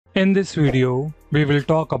In this video, we will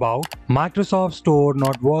talk about Microsoft Store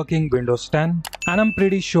not working Windows 10, and I'm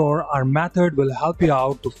pretty sure our method will help you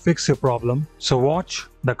out to fix your problem, so watch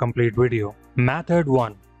the complete video. Method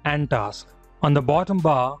 1. End task. On the bottom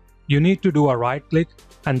bar, you need to do a right click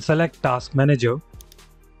and select Task Manager.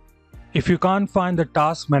 If you can't find the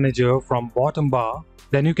Task Manager from bottom bar,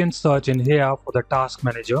 then you can search in here for the Task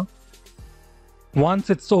Manager. Once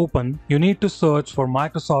it's open, you need to search for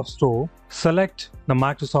Microsoft Store, select the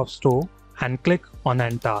Microsoft Store and click on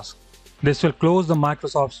End Task. This will close the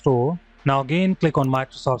Microsoft Store. Now again click on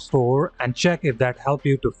Microsoft Store and check if that helps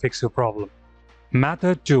you to fix your problem.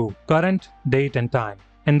 Method 2. Current date and time.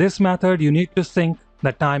 In this method, you need to sync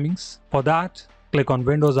the timings. For that, click on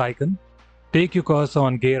Windows icon, take your cursor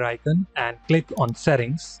on gear icon and click on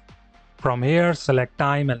Settings. From here, select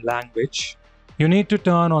Time and Language. You need to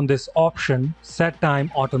turn on this option, Set Time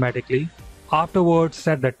Automatically. Afterwards,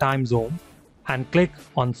 set the time zone and click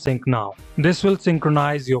on Sync Now. This will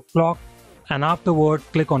synchronize your clock, and afterward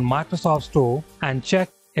click on Microsoft Store and check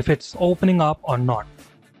if it's opening up or not.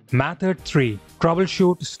 Method 3.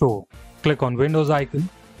 Troubleshoot Store. Click on Windows icon,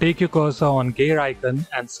 take your cursor on gear icon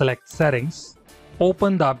and select Settings.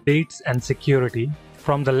 Open the Updates and Security.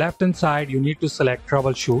 From the left hand side, you need to select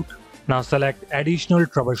Troubleshoot. Now select Additional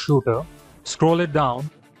Troubleshooter. Scroll it down,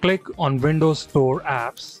 click on Windows Store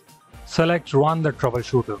Apps, select Run the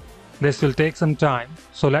Troubleshooter. This will take some time,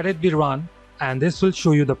 so let it be run, and this will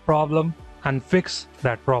show you the problem and fix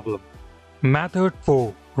that problem. Method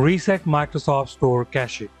 4. Reset Microsoft Store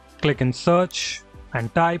Cache. Click in Search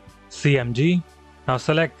and type CMG. Now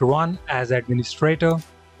select Run as Administrator.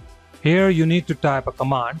 Here you need to type a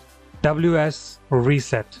command wsreset.exe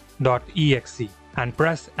and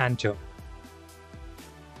press Enter.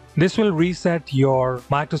 This will reset your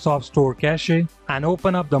Microsoft Store cache and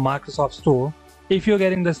open up the Microsoft Store. If you're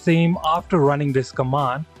getting the same after running this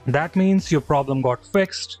command, that means your problem got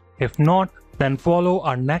fixed. If not, then follow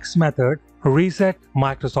our next method, Reset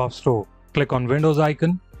Microsoft Store. Click on Windows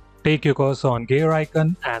icon, take your cursor on gear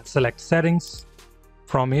icon and select Settings.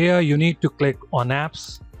 From here, you need to click on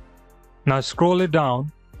Apps. Now scroll it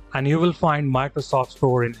down and you will find Microsoft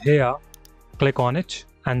Store in here. Click on it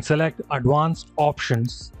and select Advanced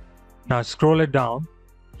Options. Now scroll it down.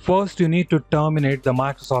 First, you need to terminate the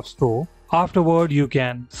Microsoft Store. Afterward, you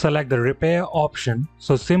can select the repair option.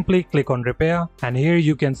 So simply click on repair, and here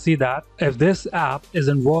you can see that if this app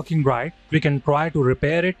isn't working right, we can try to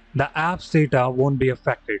repair it. The app's data won't be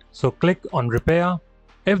affected. So click on repair.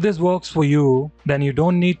 If this works for you, then you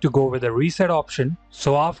don't need to go with the reset option.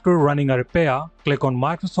 So after running a repair, click on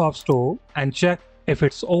Microsoft Store and check if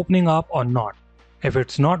it's opening up or not. If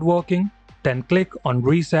it's not working, then click on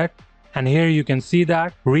reset. And here you can see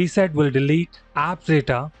that reset will delete apps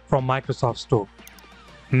data from Microsoft Store.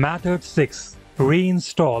 Method 6.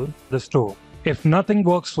 Reinstall the store. If nothing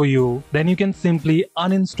works for you, then you can simply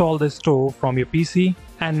uninstall the store from your PC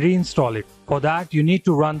and reinstall it. For that, you need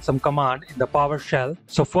to run some command in the PowerShell.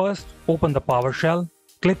 So first, open the PowerShell,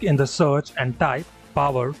 click in the search and type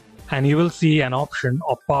power, and you will see an option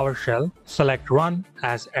of PowerShell. Select Run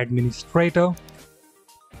as Administrator.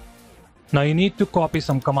 Now you need to copy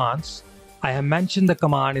some commands. I have mentioned the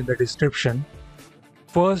command in the description.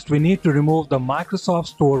 First, we need to remove the Microsoft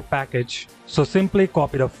Store package. So simply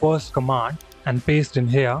copy the first command and paste in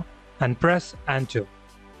here and press Enter.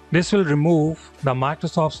 This will remove the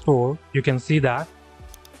Microsoft Store. You can see that.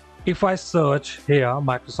 If I search here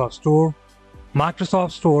Microsoft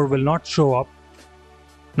Store will not show up.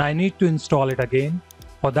 Now I need to install it again.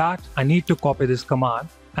 For that, I need to copy this command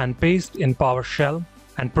and paste in PowerShell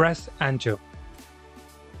and press Enter.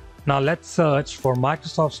 Now let's search for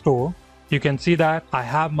Microsoft Store. You can see that I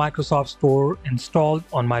have Microsoft Store installed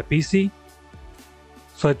on my PC.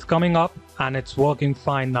 So it's coming up and it's working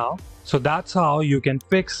fine now. So that's how you can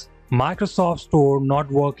fix Microsoft Store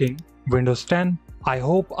not working Windows 10. I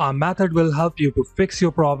hope our method will help you to fix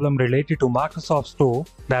your problem related to Microsoft Store.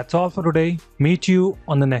 That's all for today. Meet you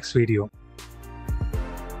on the next video.